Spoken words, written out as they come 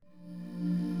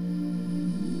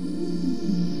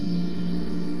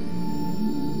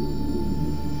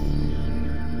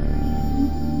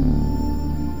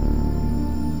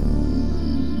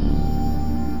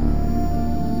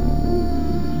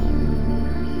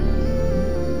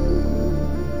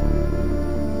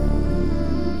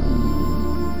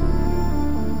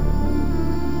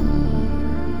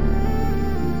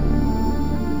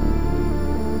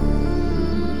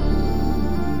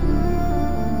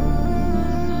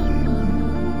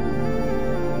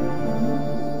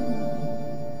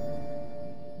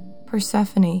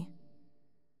Persephone.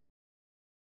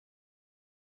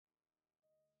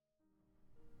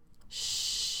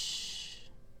 Shh.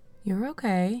 You're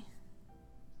okay.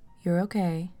 You're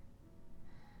okay.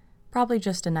 Probably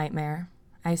just a nightmare,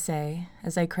 I say,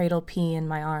 as I cradle P in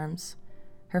my arms.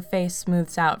 Her face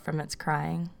smooths out from its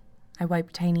crying. I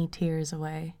wipe tiny tears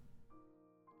away.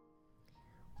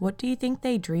 What do you think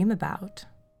they dream about?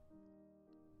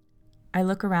 I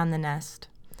look around the nest,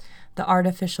 the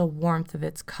artificial warmth of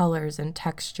its colors and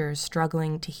textures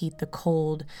struggling to heat the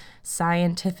cold,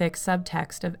 scientific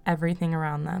subtext of everything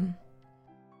around them.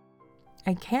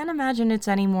 I can't imagine it's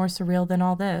any more surreal than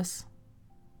all this.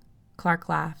 Clark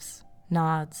laughs,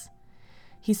 nods.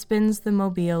 He spins the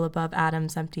mobile above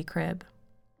Adam's empty crib.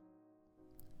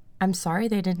 I'm sorry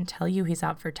they didn't tell you he's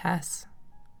out for tests,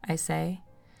 I say.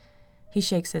 He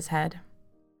shakes his head.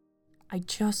 I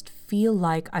just feel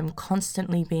like I'm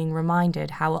constantly being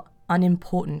reminded how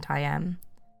unimportant I am.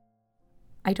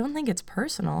 I don't think it's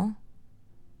personal.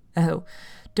 Oh,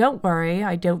 don't worry,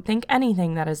 I don't think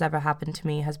anything that has ever happened to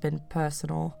me has been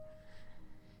personal.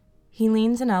 He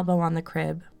leans an elbow on the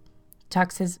crib,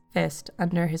 tucks his fist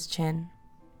under his chin.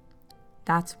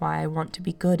 That's why I want to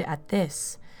be good at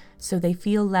this, so they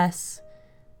feel less.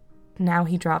 Now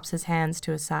he drops his hands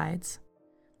to his sides.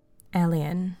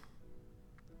 Alien.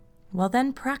 Well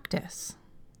then practice,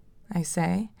 I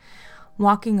say,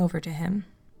 walking over to him.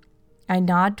 I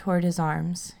nod toward his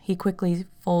arms. He quickly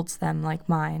folds them like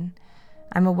mine.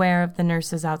 I'm aware of the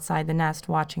nurses outside the nest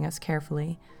watching us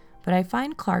carefully, but I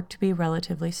find Clark to be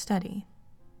relatively steady.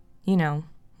 You know,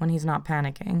 when he's not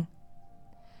panicking.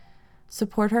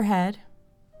 Support her head.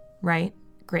 Right,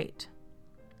 great.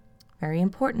 Very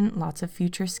important, lots of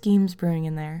future schemes brewing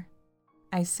in there,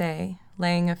 I say,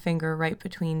 laying a finger right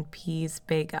between P's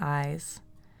big eyes.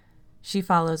 She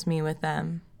follows me with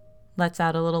them, lets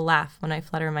out a little laugh when I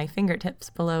flutter my fingertips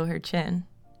below her chin.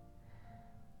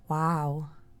 Wow.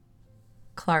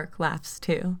 Clark laughs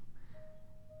too.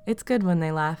 It's good when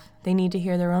they laugh. They need to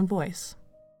hear their own voice.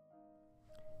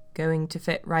 Going to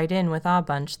fit right in with our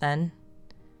bunch, then.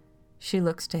 She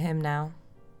looks to him now.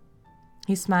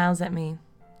 He smiles at me.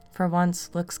 For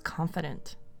once, looks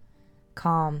confident.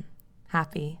 Calm.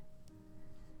 Happy.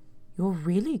 You're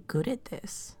really good at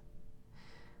this.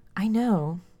 I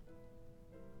know.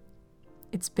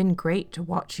 It's been great to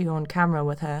watch you on camera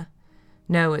with her.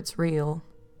 No, it's real.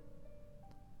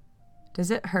 Does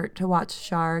it hurt to watch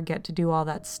Shar get to do all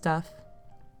that stuff?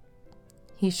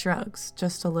 He shrugs,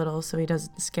 just a little so he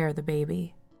doesn't scare the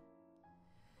baby.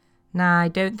 Nah, I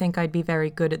don't think I'd be very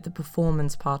good at the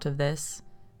performance part of this.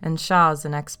 And Shar's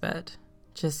an expert.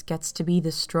 Just gets to be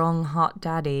the strong, hot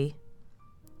daddy.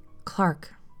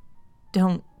 Clark,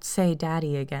 don't say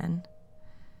daddy again.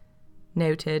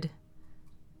 Noted.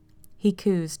 He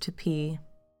coos to P.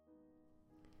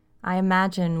 I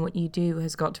imagine what you do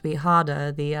has got to be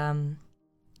harder,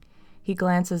 He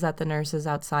glances at the nurses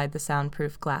outside the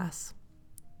soundproof glass.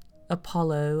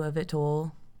 Apollo of it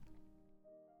all.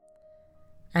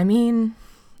 I mean,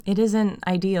 it isn't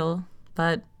ideal,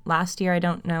 but last year I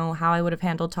don't know how I would have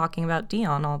handled talking about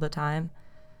Dion all the time.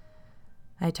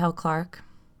 I tell Clark,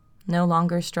 no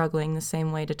longer struggling the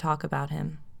same way to talk about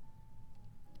him.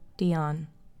 Dion.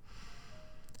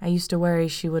 I used to worry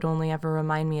she would only ever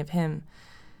remind me of him,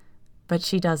 but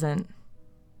she doesn't.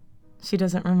 She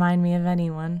doesn't remind me of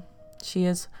anyone. She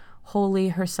is wholly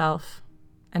herself,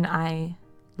 and I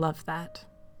love that.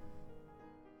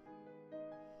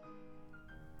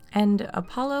 And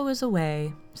Apollo is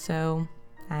away, so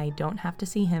I don't have to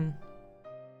see him.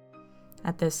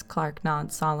 At this, Clark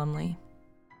nods solemnly.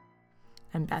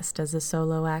 I'm best as a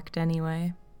solo act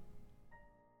anyway.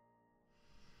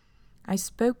 I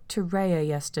spoke to Rhea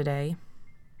yesterday.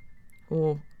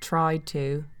 Or tried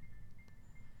to.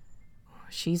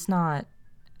 She's not...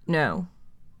 No,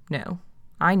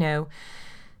 I know.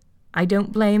 I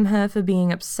don't blame her for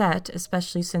being upset,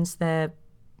 especially since they're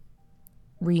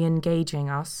re-engaging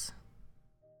us.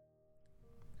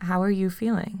 How are you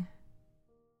feeling?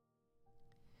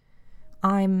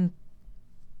 I'm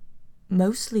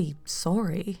mostly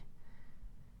sorry.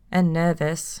 And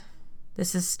nervous.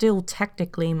 This is still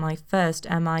technically my first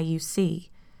MIUC.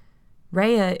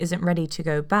 Rhea isn't ready to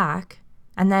go back,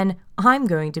 and then I'm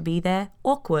going to be there,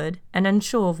 awkward and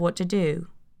unsure of what to do.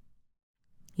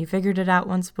 You figured it out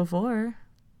once before.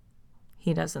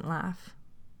 He doesn't laugh.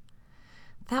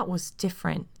 That was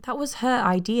different. That was her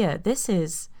idea. This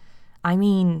is...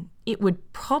 it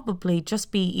would probably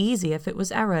just be easy if it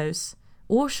was Eros.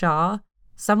 Or Shar.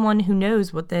 Someone who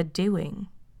knows what they're doing.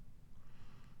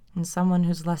 And someone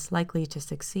who's less likely to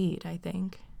succeed, I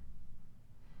think.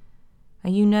 Are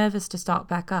you nervous to start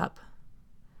back up?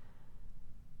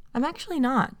 I'm actually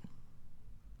not.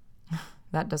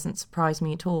 That doesn't surprise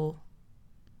me at all.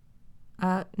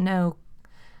 No,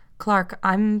 Clark,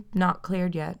 I'm not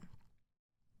cleared yet.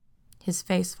 His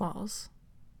face falls.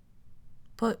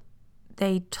 But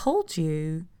they told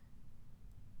you.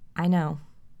 I know.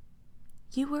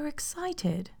 You were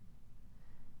excited.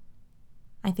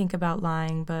 I think about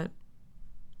lying, but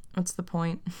what's the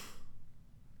point?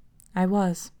 I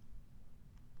was.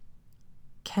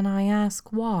 Can I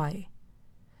ask why?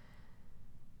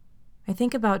 I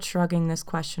think about shrugging this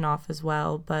question off as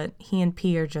well, but he and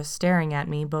P are just staring at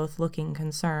me, both looking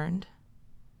concerned.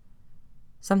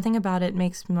 Something about it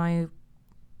makes my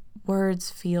words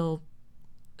feel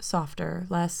softer,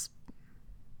 less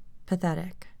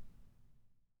pathetic.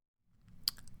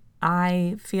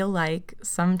 I feel like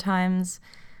sometimes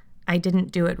I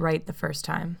didn't do it right the first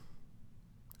time.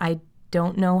 I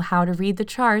don't know how to read the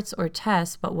charts or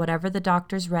tests, but whatever the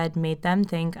doctors read made them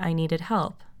think I needed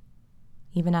help,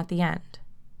 even at the end.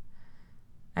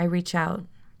 I reach out,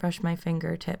 brush my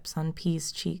fingertips on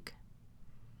P's cheek.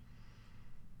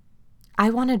 I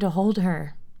wanted to hold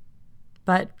her,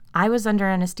 but I was under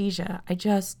anesthesia.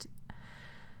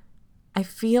 I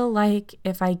feel like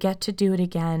if I get to do it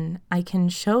again, I can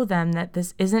show them that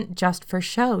this isn't just for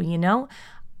show, you know?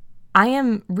 I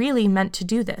am really meant to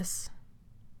do this.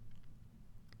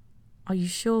 Are you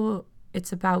sure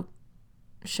it's about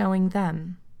showing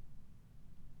them?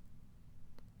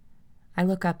 I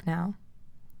look up now.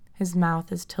 His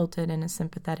mouth is tilted in a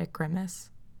sympathetic grimace.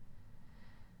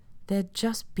 They're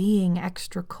just being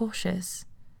extra cautious,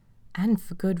 and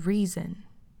for good reason.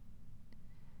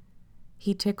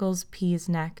 He tickles P's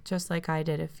neck just like I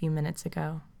did a few minutes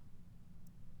ago.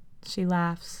 She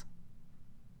laughs.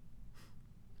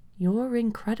 You're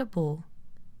incredible.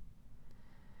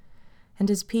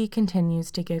 And as P continues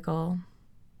to giggle,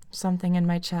 something in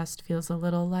my chest feels a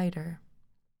little lighter.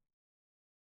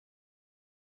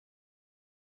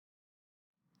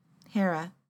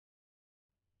 Hera.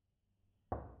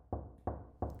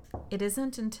 It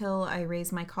isn't until I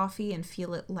raise my coffee and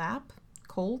feel it lap,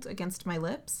 cold against my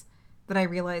lips, that I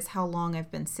realize how long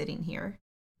I've been sitting here,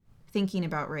 thinking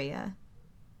about Rhea,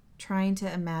 trying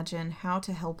to imagine how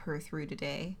to help her through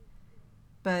today.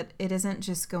 But it isn't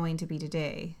just going to be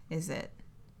today, is it?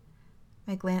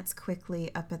 I glance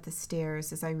quickly up at the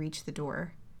stairs as I reach the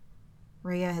door.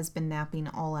 Rhea has been napping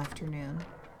all afternoon.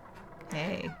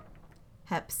 Hey,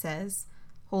 Hep says,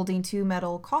 holding 2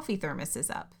 metal coffee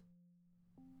thermoses up.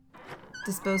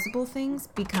 Disposable things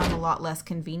become a lot less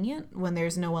convenient when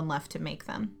there's no one left to make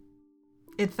them.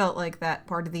 It felt like that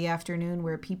part of the afternoon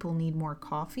where people need more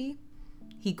coffee.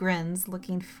 He grins,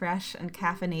 looking fresh and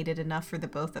caffeinated enough for the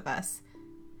both of us.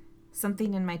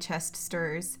 Something in my chest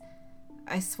stirs.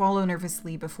 I swallow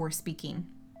nervously before speaking.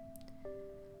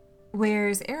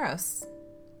 Where's Eros?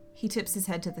 He tips his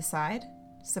head to the side,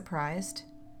 surprised.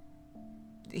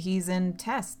 He's in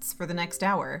tests for the next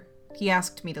hour. He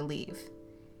asked me to leave,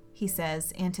 he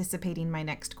says, anticipating my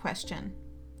next question.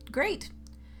 Great,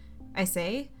 I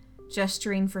say,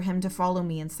 gesturing for him to follow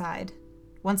me inside.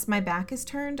 Once my back is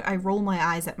turned, I roll my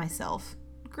eyes at myself.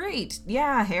 Great,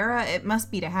 yeah, Hera, it must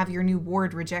be to have your new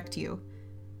ward reject you.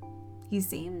 He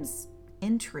seems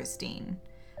interesting,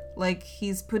 like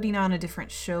he's putting on a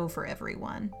different show for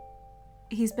everyone.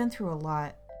 He's been through a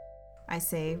lot, I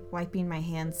say, wiping my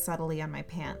hands subtly on my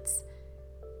pants.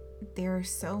 There are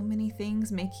so many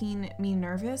things making me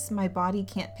nervous, my body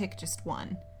can't pick just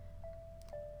one.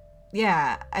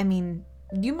 Yeah, I mean,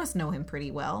 you must know him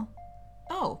pretty well.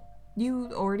 Oh, you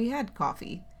already had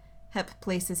coffee. Hep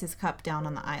places his cup down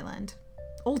on the island.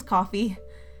 Old coffee,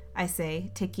 I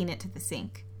say, taking it to the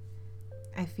sink.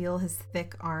 I feel his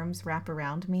thick arms wrap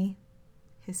around me,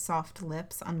 his soft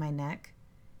lips on my neck.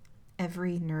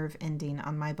 Every nerve ending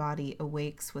on my body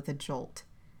awakes with a jolt.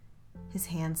 His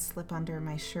hands slip under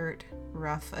my shirt,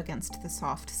 rough against the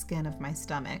soft skin of my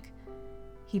stomach.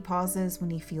 He pauses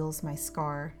when he feels my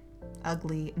scar,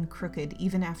 ugly and crooked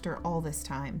even after all this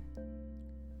time.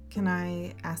 Can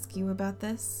I ask you about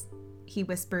this? He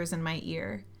whispers in my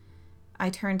ear. I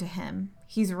turn to him.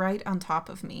 He's right on top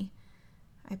of me.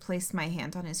 I place my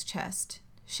hand on his chest,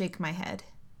 shake my head.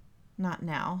 Not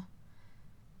now.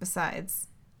 Besides,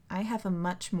 I have a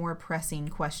much more pressing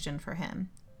question for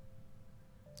him.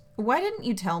 Why didn't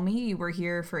you tell me you were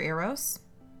here for Eros?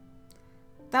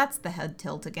 That's the head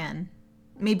tilt again.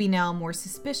 Maybe now more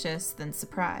suspicious than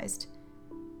surprised.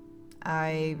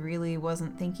 I really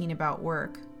wasn't thinking about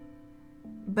work.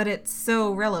 But it's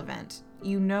so relevant.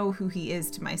 You know who he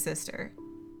is to my sister.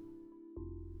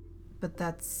 But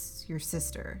that's your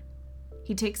sister.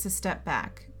 He takes a step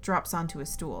back, drops onto a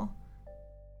stool.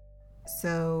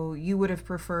 So you would have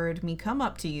preferred me come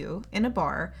up to you in a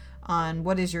bar on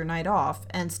what is your night off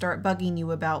and start bugging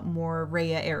you about more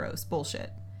Rhea Eros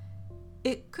bullshit.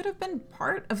 It could have been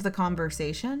part of the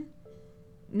conversation.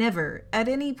 Never, at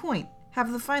any point,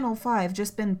 have the final 5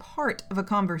 just been part of a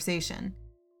conversation.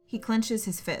 He clenches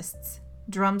his fists,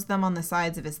 drums them on the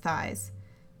sides of his thighs.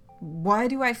 Why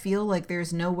do I feel like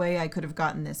there's no way I could have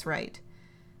gotten this right?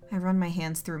 I run my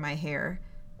hands through my hair.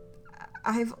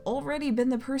 I've already been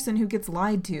the person who gets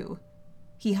lied to.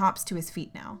 He hops to his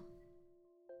feet now.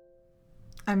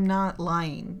 I'm not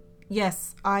lying.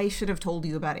 Yes, I should have told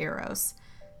you about Eros.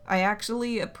 I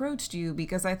actually approached you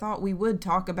because I thought we would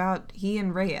talk about he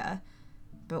and Rhea.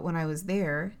 But when I was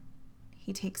there,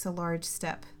 he takes a large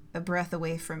step, a breath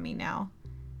away from me now.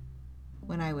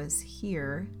 When I was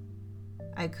here,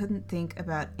 I couldn't think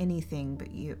about anything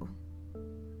but you.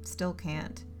 Still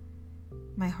can't.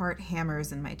 My heart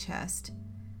hammers in my chest.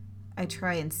 I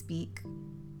try and speak,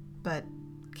 but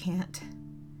can't.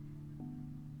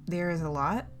 There is a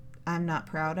lot I'm not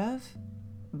proud of,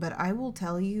 but I will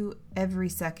tell you every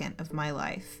second of my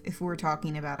life if we're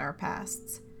talking about our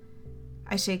pasts.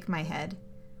 I shake my head.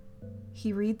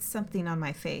 He reads something on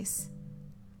my face,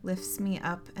 lifts me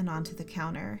up and onto the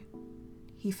counter.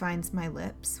 He finds my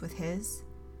lips with his.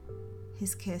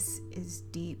 His kiss is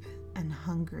deep and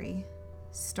hungry,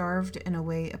 starved in a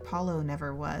way Apollo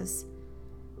never was.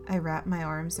 I wrap my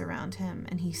arms around him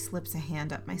and he slips a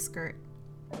hand up my skirt.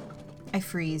 I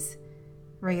freeze.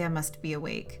 Rhea must be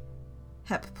awake.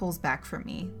 Hep pulls back from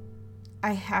me.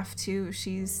 I have to,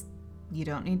 You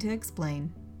don't need to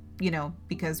explain.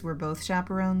 Because we're both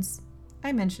chaperones.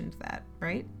 I mentioned that,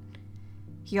 right?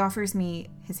 He offers me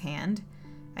his hand.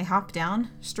 I hop down,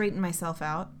 straighten myself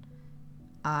out.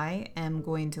 I am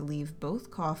going to leave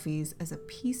both coffees as a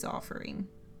peace offering.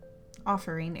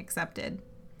 Offering accepted.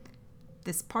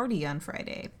 This party on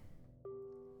Friday.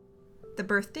 The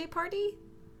birthday party?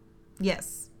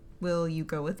 Yes. Will you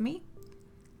go with me?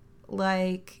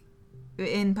 Like,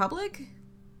 in public?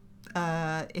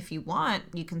 If you want,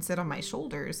 you can sit on my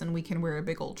shoulders and we can wear a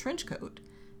big old trench coat.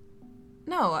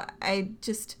 No,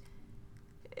 it's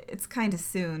kind of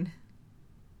soon.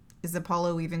 Is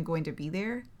Apollo even going to be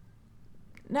there?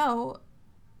 No.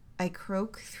 I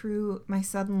croak through my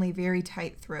suddenly very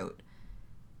tight throat.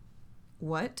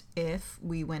 What if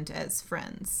we went as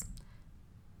friends?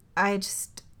 I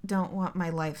just don't want my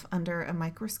life under a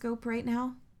microscope right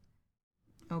now.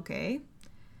 Okay.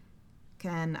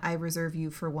 Can I reserve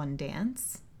you for one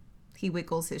dance? He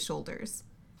wiggles his shoulders.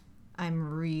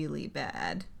 I'm really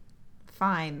bad.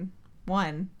 Fine.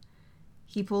 One.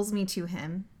 He pulls me to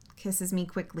him, kisses me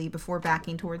quickly before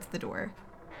backing towards the door.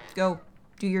 Go.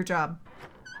 Do your job.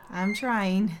 I'm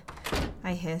trying,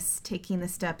 I hiss, taking the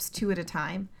steps 2 at a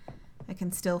time. I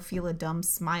can still feel a dumb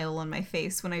smile on my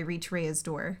face when I reach Rhea's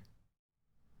door.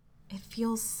 It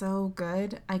feels so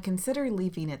good, I consider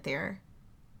leaving it there.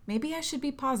 Maybe I should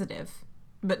be positive.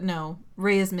 But no,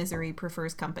 Rhea's misery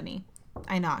prefers company.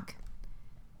 I knock.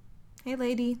 Hey,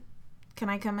 lady. Can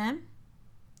I come in?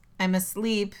 I'm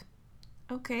asleep.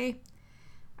 Okay.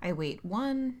 I wait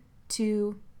 1,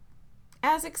 2...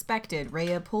 As expected,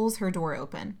 Rhea pulls her door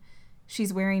open.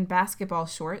 She's wearing basketball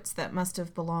shorts that must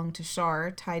have belonged to Shar,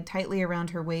 tied tightly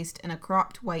around her waist, and a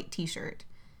cropped white t-shirt.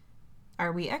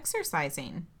 Are we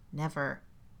exercising? Never,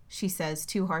 she says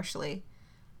too harshly.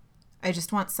 I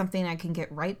just want something I can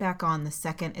get right back on the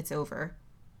second it's over.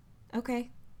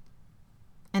 Okay.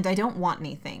 And I don't want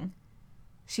anything.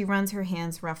 She runs her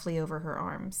hands roughly over her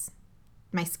arms.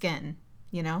 My skin,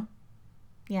 you know?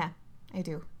 Yeah, I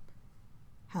do.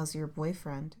 How's your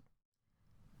boyfriend?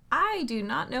 I do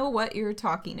not know what you're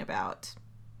talking about.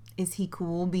 Is he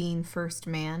cool being first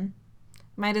man?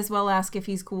 Might as well ask if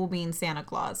he's cool being Santa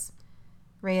Claus.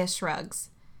 Rhea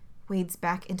shrugs, wades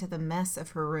back into the mess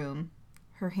of her room.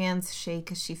 Her hands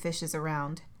shake as she fishes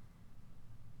around.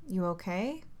 You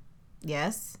okay?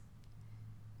 Yes.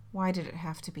 Why did it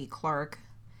have to be Clark?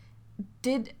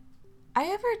 Did I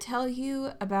ever tell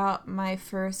you about my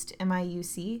first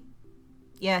MIUC?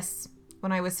 Yes,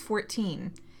 when I was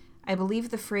 14. I believe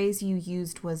the phrase you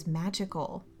used was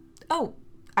magical. Oh,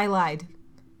 I lied.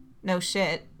 No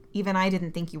shit. Even I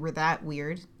didn't think you were that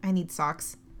weird. I need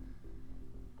socks.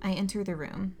 I enter the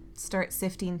room, start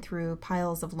sifting through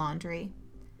piles of laundry.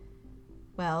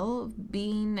 Well,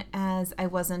 being as I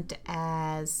wasn't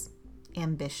as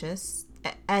ambitious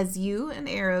as you and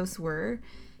Eros were,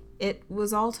 it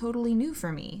was all totally new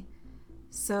for me.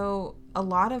 So a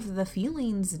lot of the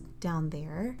feelings down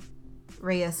there...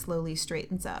 Rhea slowly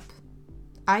straightens up.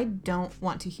 I don't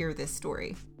want to hear this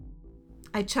story.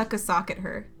 I chuck a sock at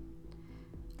her.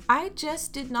 I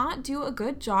just did not do a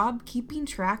good job keeping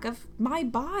track of my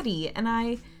body,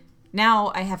 and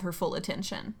now I have her full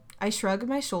attention. I shrug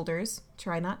my shoulders,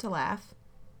 try not to laugh.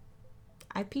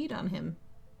 I peed on him.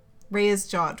 Rhea's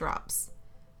jaw drops.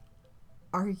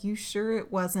 Are you sure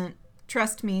it wasn't?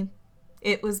 Trust me,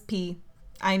 it was pee.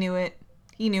 I knew it.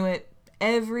 He knew it.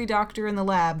 Every doctor in the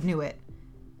lab knew it.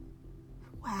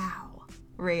 Wow,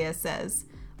 Rhea says,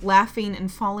 laughing and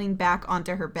falling back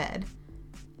onto her bed.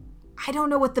 I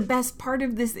don't know what the best part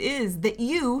of this is, that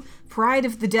you, pride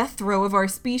of the death throw of our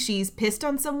species, pissed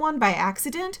on someone by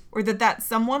accident, or that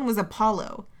someone was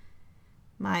Apollo.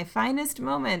 My finest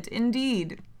moment,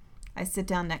 indeed. I sit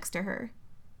down next to her.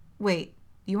 Wait,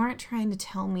 you aren't trying to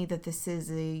tell me that this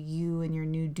is a you and your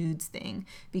new dudes thing,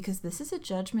 because this is a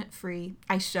judgment-free...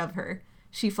 I shove her.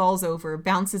 She falls over,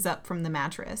 bounces up from the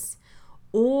mattress.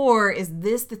 Or is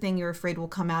this the thing you're afraid will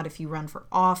come out if you run for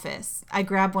office? I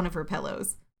grab one of her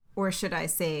pillows. Or should I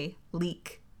say,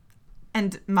 leak,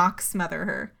 and mock smother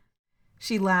her.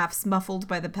 She laughs, muffled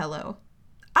by the pillow.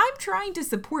 I'm trying to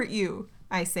support you,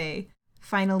 I say,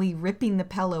 finally ripping the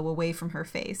pillow away from her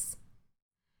face.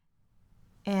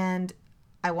 And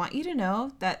I want you to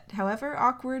know that however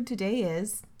awkward today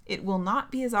is, it will not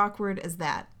be as awkward as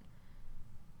that.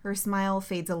 Her smile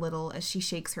fades a little as she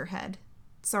shakes her head.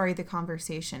 Sorry the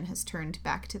conversation has turned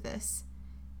back to this.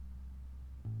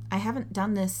 I haven't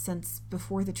done this since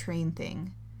before the train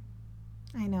thing.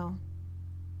 I know.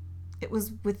 It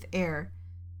was with Air.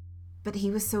 But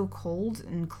he was so cold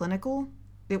and clinical.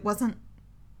 It was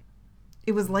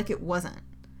like it wasn't.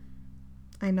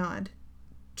 I nod,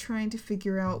 trying to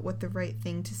figure out what the right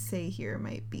thing to say here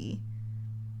might be.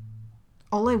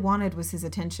 All I wanted was his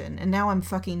attention, and now I'm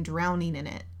fucking drowning in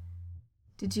it.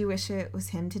 Did you wish it was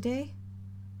him today?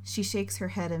 She shakes her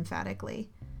head emphatically.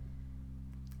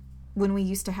 When we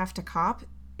used to have to cop,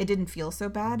 it didn't feel so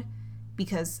bad,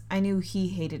 because I knew he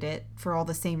hated it for all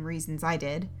the same reasons I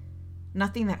did.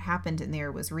 Nothing that happened in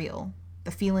there was real.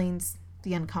 The feelings,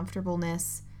 the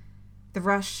uncomfortableness, the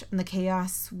rush and the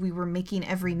chaos we were making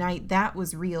every night, that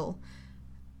was real.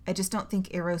 I just don't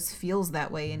think Eros feels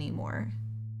that way anymore.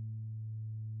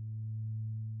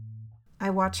 I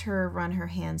watch her run her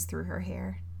hands through her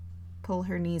hair, pull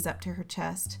her knees up to her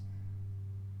chest.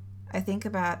 I think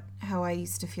about how I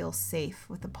used to feel safe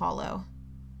with Apollo.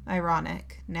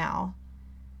 Ironic, now.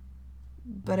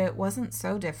 But it wasn't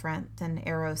so different than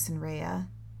Eros and Rhea.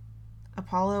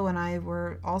 Apollo and I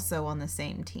were also on the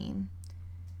same team.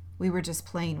 We were just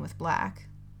playing with black.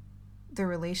 The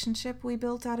relationship we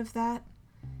built out of that,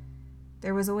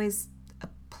 there was always a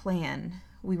plan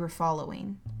we were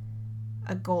following,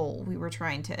 a goal we were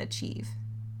trying to achieve.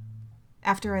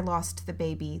 After I lost the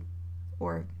baby,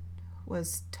 or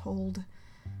was told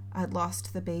I'd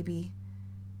lost the baby,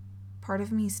 part of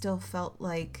me still felt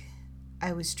like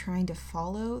I was trying to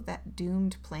follow that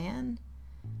doomed plan.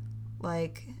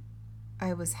 Like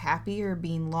I was happier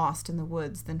being lost in the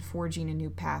woods than forging a new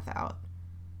path out.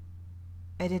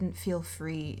 I didn't feel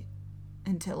free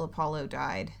until Apollo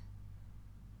died.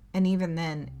 And even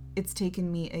then, it's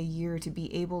taken me a year to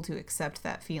be able to accept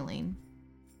that feeling.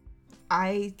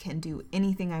 I can do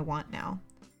anything I want now.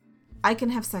 I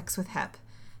can have sex with Hep.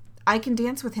 I can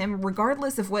dance with him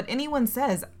regardless of what anyone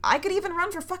says. I could even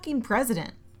run for fucking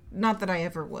president. Not that I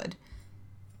ever would.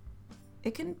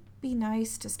 It can be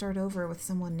nice to start over with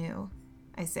someone new,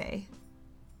 I say.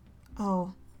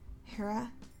 Oh,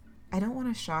 Hera, I don't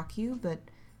want to shock you, but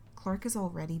Clark has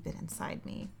already been inside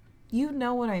me. You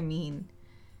know what I mean.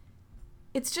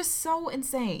 It's just so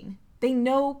insane. They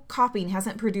know copying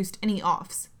hasn't produced any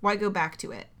offs. Why go back to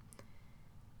it?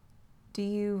 Do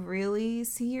you really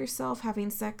see yourself having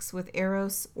sex with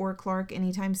Eros or Clark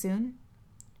anytime soon?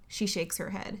 She shakes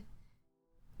her head.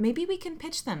 Maybe we can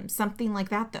pitch them something like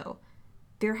that, though.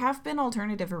 There have been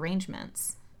alternative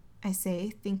arrangements, I say,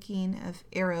 thinking of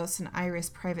Eros and Iris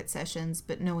private sessions,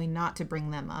 but knowing not to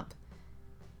bring them up.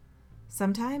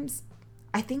 Sometimes,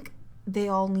 I think they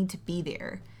all need to be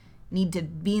there, need to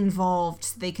be involved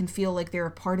so they can feel like they're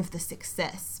a part of the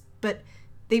success, but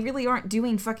they really aren't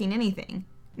doing fucking anything.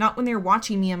 Not when they're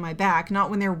watching me on my back, not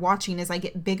when they're watching as I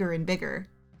get bigger and bigger,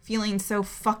 feeling so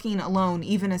fucking alone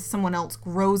even as someone else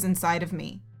grows inside of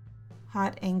me.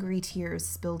 Hot, angry tears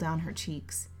spill down her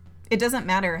cheeks. It doesn't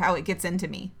matter how it gets into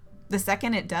me. The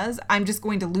second it does, I'm just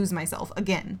going to lose myself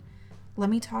again. Let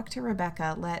me talk to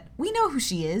Rebecca. We know who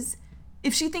she is.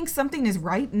 If she thinks something is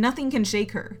right, nothing can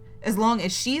shake her. As long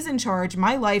as she's in charge,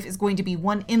 my life is going to be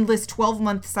one endless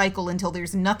 12-month cycle until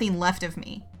there's nothing left of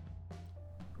me.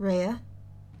 Rhea,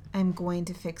 I'm going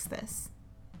to fix this.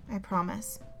 I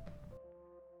promise.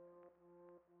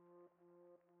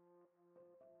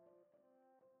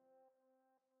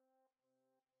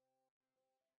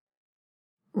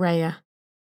 Rhea.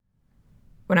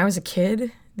 When I was a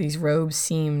kid, these robes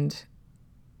seemed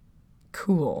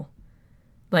cool,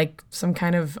 like some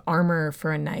kind of armor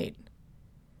for a knight.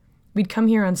 We'd come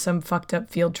here on some fucked up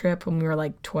field trip when we were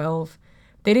like 12.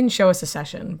 They didn't show us a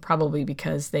session, probably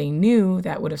because they knew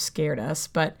that would have scared us,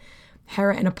 but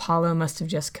Hera and Apollo must have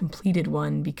just completed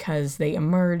one because they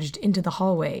emerged into the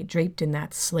hallway draped in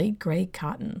that slate gray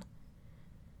cotton.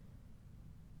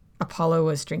 Apollo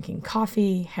was drinking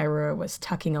coffee, Hera was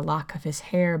tucking a lock of his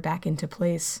hair back into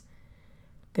place.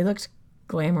 They looked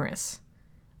glamorous,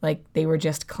 like they were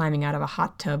just climbing out of a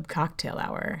hot tub cocktail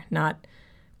hour, not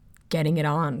getting it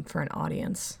on for an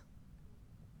audience.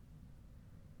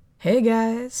 "Hey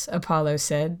guys," Apollo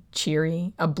said,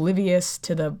 cheery, oblivious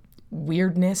to the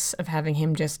weirdness of having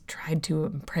him just tried to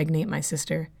impregnate my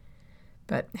sister.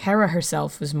 But Hera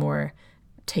herself was more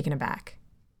taken aback.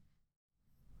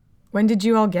 "When did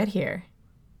you all get here?"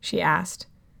 she asked.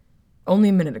 "Only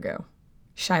a minute ago,"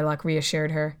 Shylock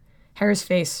reassured her. Hera's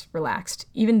face relaxed.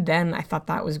 Even then, I thought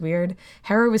that was weird.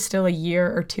 Hera was still a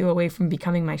year or two away from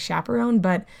becoming my chaperone,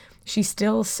 but she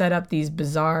still set up these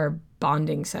bizarre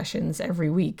bonding sessions every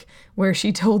week where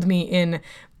she told me in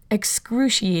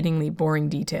excruciatingly boring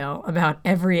detail about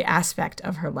every aspect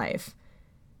of her life.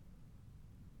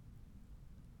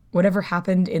 Whatever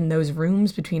happened in those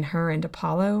rooms between her and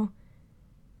Apollo,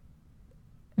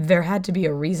 there had to be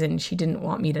a reason she didn't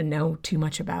want me to know too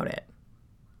much about it.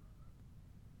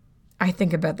 I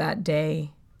think about that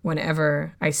day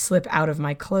whenever I slip out of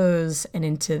my clothes and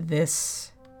into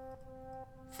this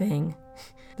thing.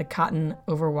 The cotton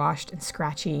overwashed and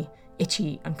scratchy,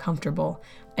 itchy, uncomfortable.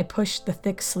 I push the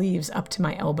thick sleeves up to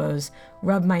my elbows,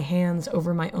 rub my hands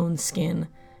over my own skin,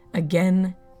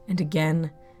 again and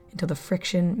again, until the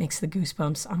friction makes the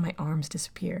goosebumps on my arms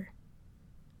disappear.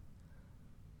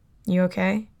 "You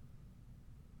okay?"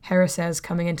 Hera says,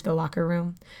 coming into the locker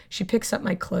room. She picks up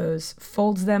my clothes,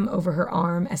 folds them over her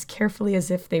arm as carefully as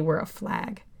if they were a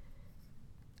flag.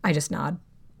 I just nod.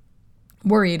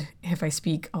 Worried if I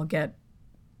speak, I'll get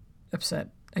upset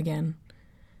again.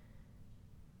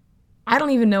 I don't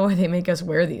even know why they make us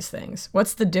wear these things.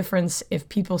 What's the difference if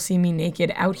people see me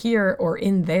naked out here or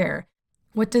in there?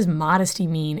 What does modesty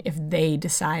mean if they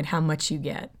decide how much you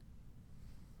get?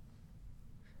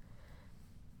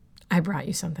 "I brought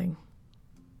you something,"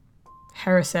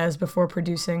 Hera says before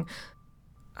producing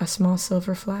a small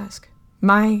silver flask.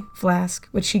 My flask,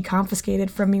 which she confiscated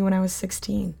from me when I was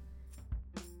 16.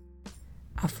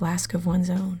 "A flask of one's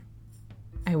own,"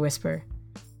 I whisper.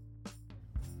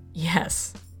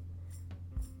 "Yes,"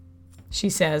 she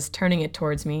says, turning it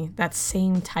towards me, that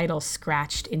same title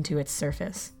scratched into its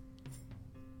surface.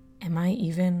 Am I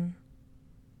even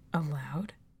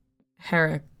allowed?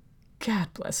 Hera,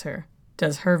 God bless her,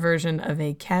 does her version of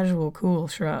a casual cool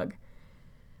shrug.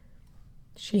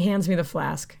 She hands me the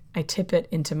flask. I tip it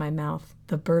into my mouth,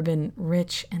 the bourbon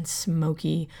rich and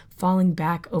smoky, falling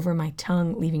back over my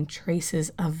tongue, leaving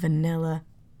traces of vanilla.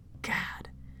 God,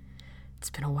 it's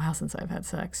been a while since I've had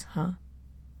sex, huh?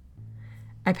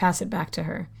 I pass it back to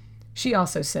her. She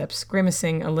also sips,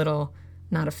 grimacing a little,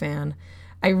 not a fan.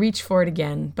 I reach for it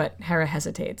again, but Hera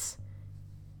hesitates.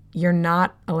 You're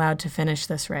not allowed to finish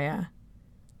this, Rhea.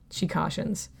 She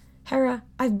cautions. Hera,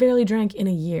 I've barely drank in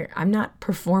a year. I'm not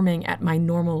performing at my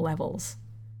normal levels.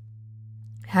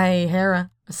 Hey, Hera,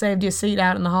 I saved you a seat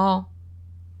out in the hall.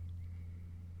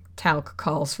 Talc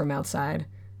calls from outside.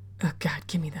 Oh, God,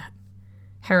 give me that.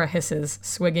 Hera hisses,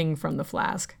 swigging from the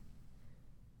flask.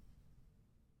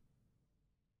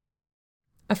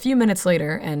 A few minutes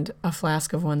later, and a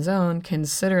flask of one's own,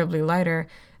 considerably lighter,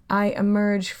 I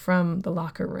emerge from the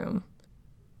locker room.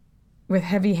 With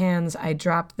heavy hands, I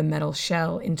drop the metal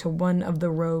shell into one of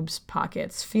the robe's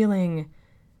pockets, feeling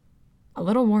a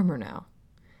little warmer now.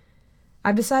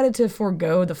 I've decided to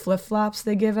forego the flip-flops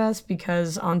they give us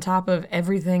because on top of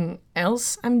everything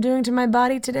else I'm doing to my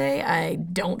body today, I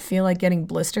don't feel like getting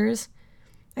blisters.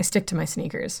 I stick to my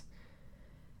sneakers.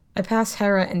 I pass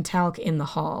Hera and Talc in the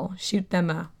hall, shoot them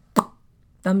a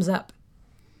thumbs up.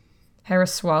 Hera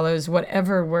swallows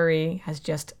whatever worry has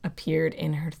just appeared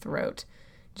in her throat.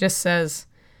 Just says,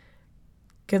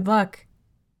 good luck.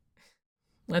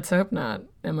 Let's hope not,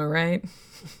 am I right?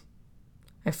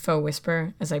 I faux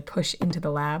whisper as I push into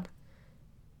the lab.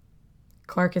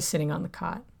 Clark is sitting on the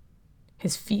cot.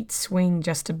 His feet swing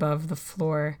just above the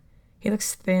floor. He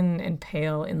looks thin and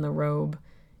pale in the robe.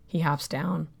 He hops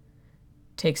down.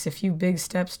 Takes a few big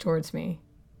steps towards me.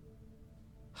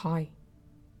 Hi.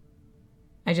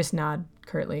 I just nod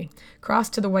curtly.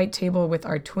 Cross to the white table with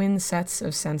our twin sets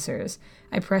of sensors.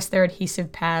 I press their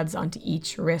adhesive pads onto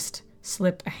each wrist,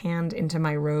 slip a hand into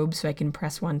my robe so I can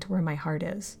press one to where my heart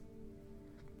is.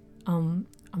 I'm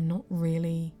not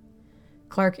really...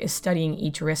 Clark is studying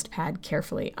each wrist pad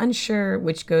carefully. Unsure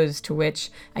which goes to which,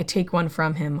 I take one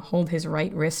from him, hold his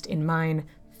right wrist in mine,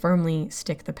 firmly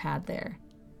stick the pad there.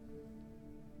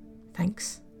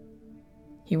 Thanks,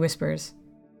 he whispers.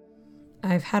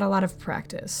 I've had a lot of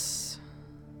practice,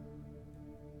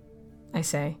 I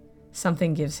say.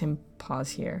 Something gives him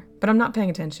pause here, but I'm not paying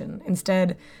attention.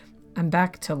 Instead, I'm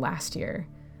back to last year,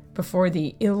 before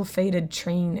the ill-fated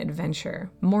train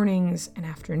adventure. Mornings and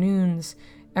afternoons,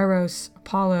 Eros,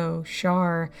 Apollo,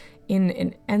 Shar, in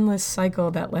an endless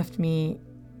cycle that left me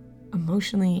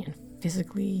emotionally and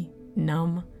physically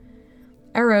numb.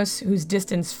 Eros, whose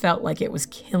distance felt like it was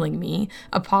killing me,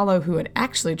 Apollo, who had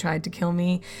actually tried to kill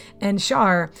me, and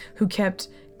Shar, who kept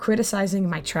criticizing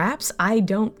my traps. I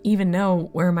don't even know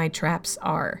where my traps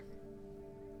are.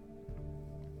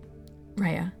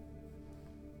 Rhea,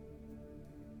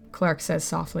 Clark says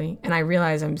softly, and I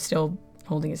realize I'm still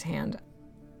holding his hand.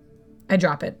 I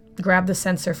drop it, grab the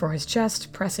sensor for his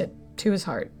chest, press it to his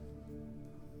heart.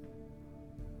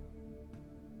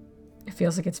 It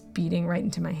feels like it's beating right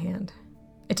into my hand.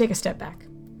 I take a step back.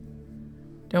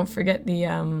 Don't forget the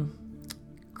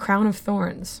crown of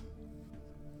thorns,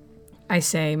 I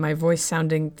say, my voice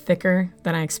sounding thicker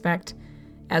than I expect,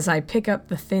 as I pick up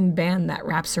the thin band that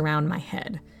wraps around my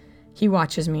head. He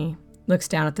watches me, looks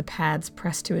down at the pads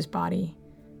pressed to his body,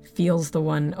 feels the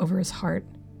one over his heart.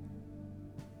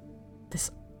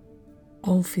 This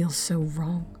all feels so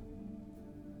wrong,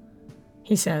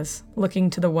 he says, looking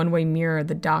to the one-way mirror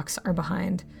the docks are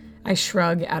behind. I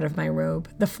shrug out of my robe.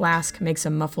 The flask makes a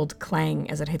muffled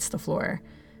clang as it hits the floor.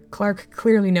 Clark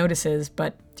clearly notices,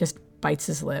 but just bites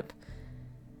his lip.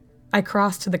 I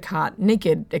cross to the cot,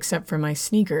 naked except for my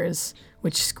sneakers,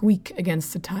 which squeak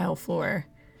against the tile floor.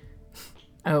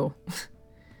 Oh.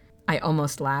 I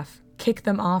almost laugh, kick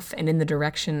them off and in the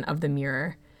direction of the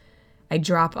mirror. I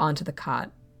drop onto the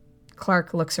cot.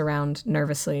 Clark looks around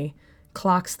nervously,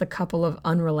 clocks the couple of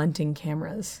unrelenting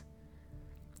cameras.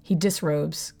 He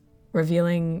disrobes,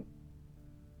 revealing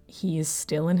he is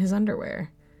still in his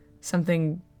underwear.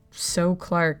 Something so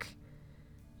Clark,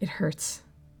 it hurts.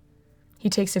 He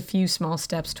takes a few small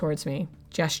steps towards me,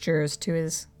 gestures to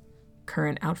his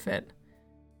current outfit.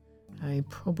 I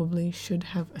probably should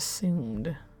have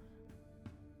assumed.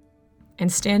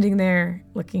 And standing there,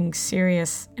 looking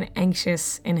serious and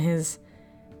anxious in his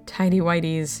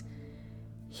tighty-whities,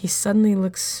 he suddenly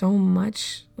looks so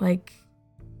much like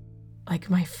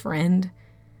my friend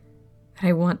that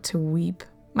I want to weep.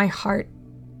 My heart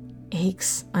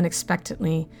aches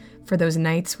unexpectedly for those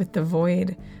nights with the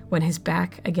void when his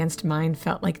back against mine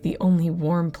felt like the only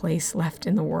warm place left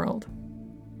in the world.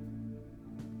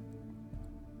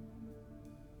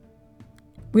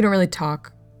 We don't really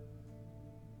talk,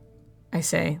 I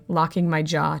say, locking my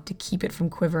jaw to keep it from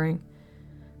quivering.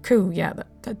 Cool, yeah,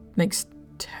 that makes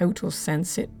total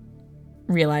sense,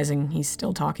 realizing he's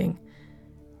still talking.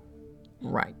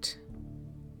 Right.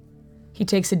 He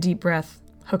takes a deep breath,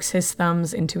 hooks his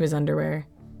thumbs into his underwear.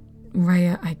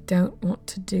 Rhea, I don't want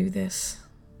to do this.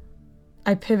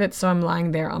 I pivot so I'm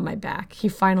lying there on my back. He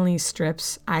finally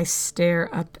strips. I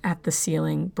stare up at the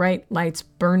ceiling, bright lights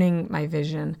burning my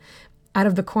vision. Out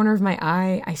of the corner of my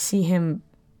eye, I see him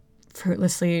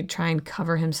fruitlessly try and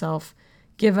cover himself,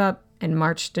 give up, and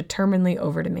march determinedly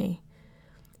over to me.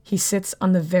 He sits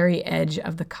on the very edge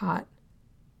of the cot,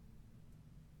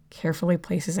 carefully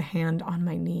places a hand on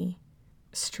my knee,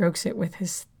 strokes it with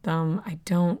his thumb. I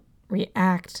don't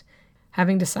react,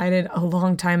 having decided a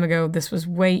long time ago this was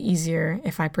way easier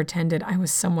if I pretended I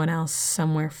was someone else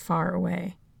somewhere far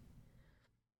away.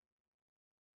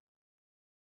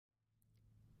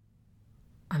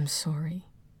 I'm sorry.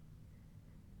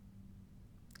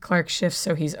 Clark shifts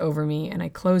so he's over me, and I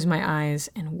close my eyes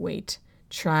and wait,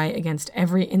 try against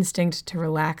every instinct to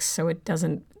relax so it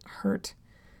doesn't hurt.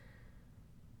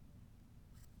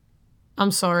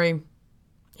 I'm sorry,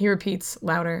 he repeats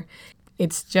louder.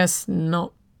 It's just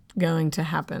not going to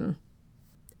happen.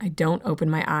 I don't open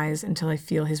my eyes until I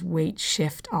feel his weight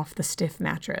shift off the stiff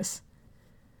mattress.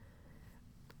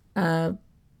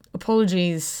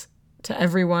 Apologies to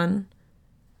everyone,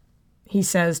 he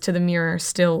says to the mirror,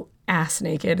 still ass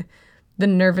naked. The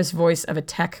nervous voice of a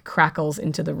tech crackles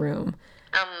into the room.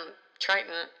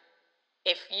 Triton,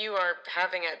 if you are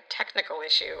having a technical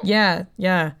issue...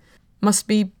 Yeah. Must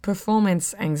be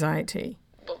performance anxiety.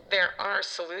 Well, there are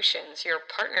solutions. Your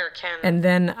partner can... And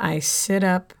then I sit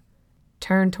up,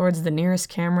 turn towards the nearest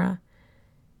camera,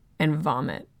 and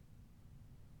vomit.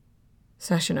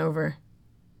 Session over.